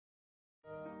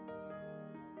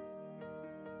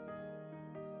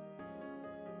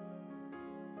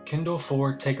Kindle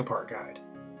 4 Take-Apart Guide.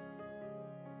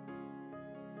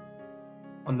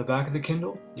 On the back of the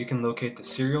Kindle, you can locate the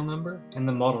serial number and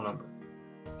the model number.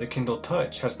 The Kindle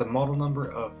Touch has the model number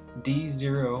of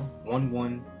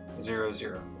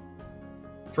D01100.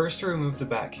 First, to remove the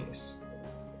back case.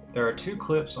 There are 2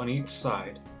 clips on each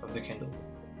side of the Kindle,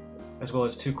 as well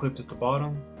as 2 clips at the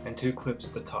bottom and 2 clips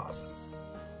at the top.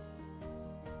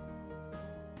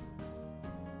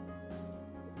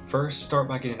 First, start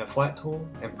by getting a flat tool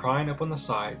and prying up on the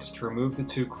sides to remove the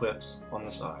 2 clips on the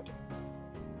side.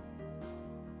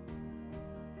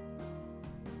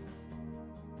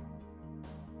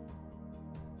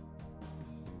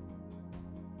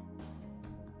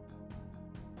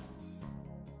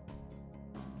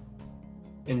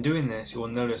 In doing this, you will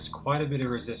notice quite a bit of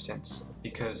resistance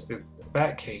because the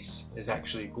back case is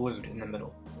actually glued in the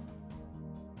middle.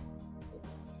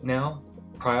 Now,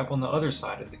 pry up on the other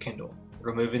side of the Kindle,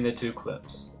 removing the 2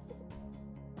 clips.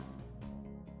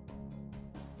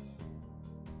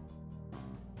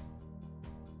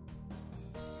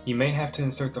 You may have to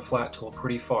insert the flat tool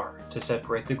pretty far to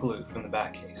separate the glue from the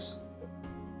back case.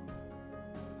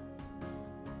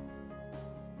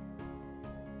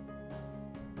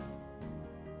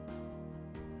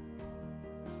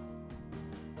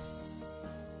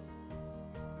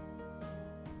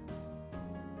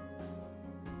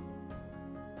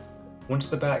 Once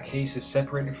the back case is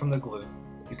separated from the glue,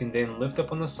 you can then lift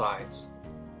up on the sides,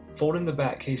 folding the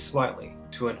back case slightly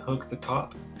to unhook the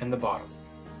top and the bottom.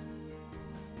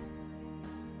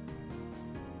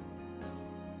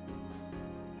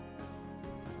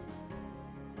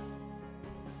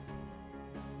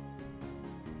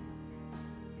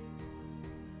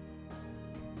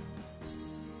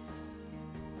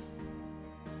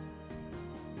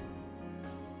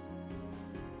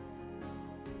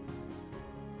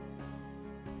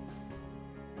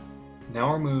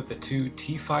 Now remove the 2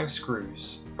 T5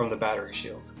 screws from the battery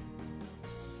shield.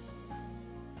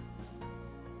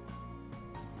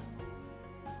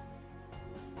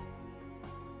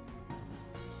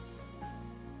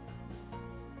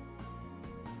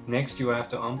 Next, you will have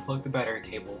to unplug the battery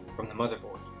cable from the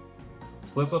motherboard.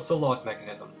 Flip up the lock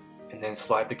mechanism and then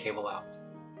slide the cable out.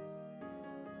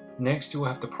 Next, you will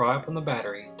have to pry up on the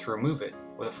battery to remove it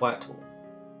with a flat tool.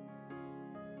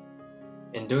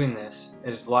 In doing this,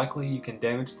 it is likely you can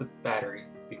damage the battery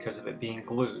because of it being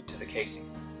glued to the casing.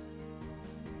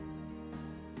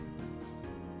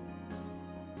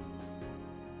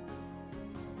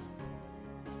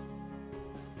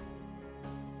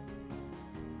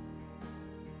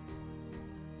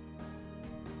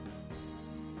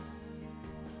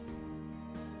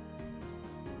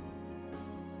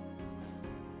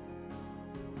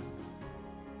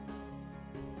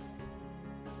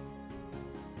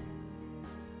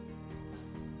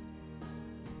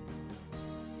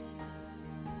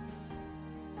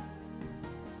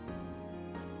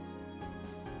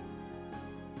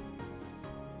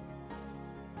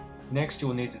 Next, you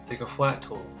will need to take a flat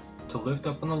tool to lift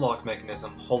up on the lock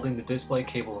mechanism holding the display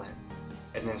cable in,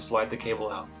 and then slide the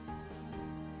cable out.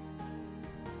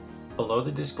 Below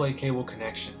the display cable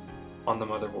connection on the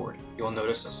motherboard, you will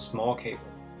notice a small cable.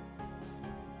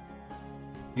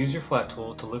 Use your flat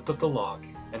tool to lift up the lock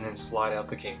and then slide out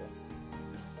the cable.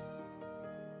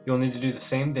 You'll need to do the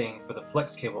same thing for the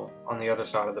flex cable on the other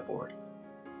side of the board.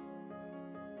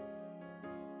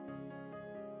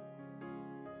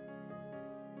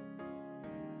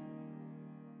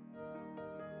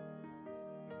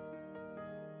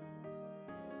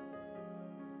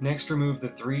 Next, remove the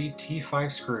 3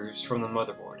 T5 screws from the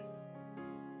motherboard.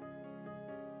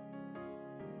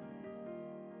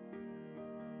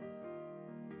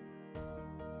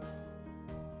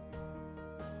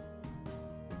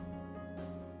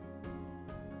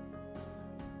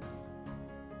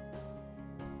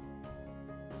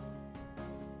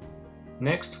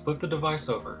 Next, flip the device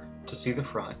over to see the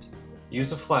front.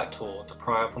 Use a flat tool to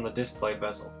pry up on the display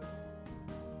bezel.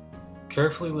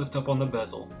 Carefully lift up on the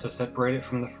bezel to separate it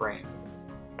from the frame,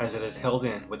 as it is held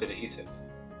in with adhesive.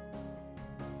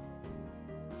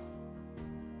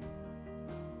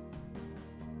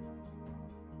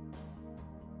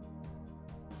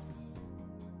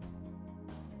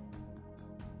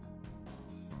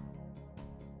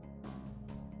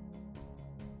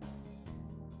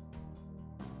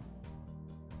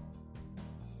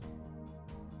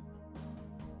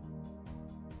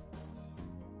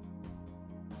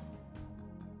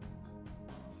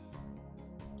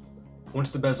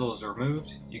 Once the bezel is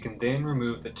removed, you can then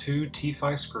remove the 2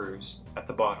 T5 screws at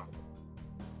the bottom.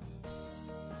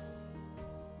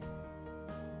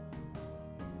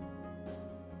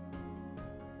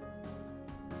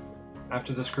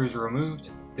 After the screws are removed,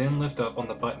 then lift up on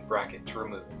the button bracket to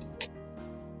remove it.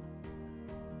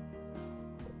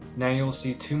 Now you will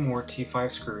see 2 more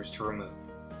T5 screws to remove.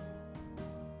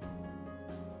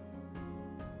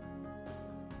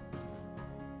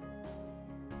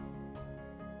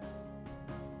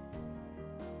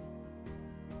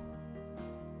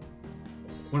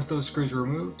 Once those screws are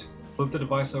removed, flip the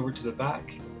device over to the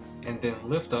back and then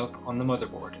lift up on the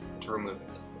motherboard to remove it.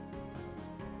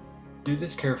 Do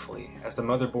this carefully, as the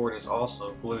motherboard is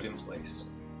also glued in place.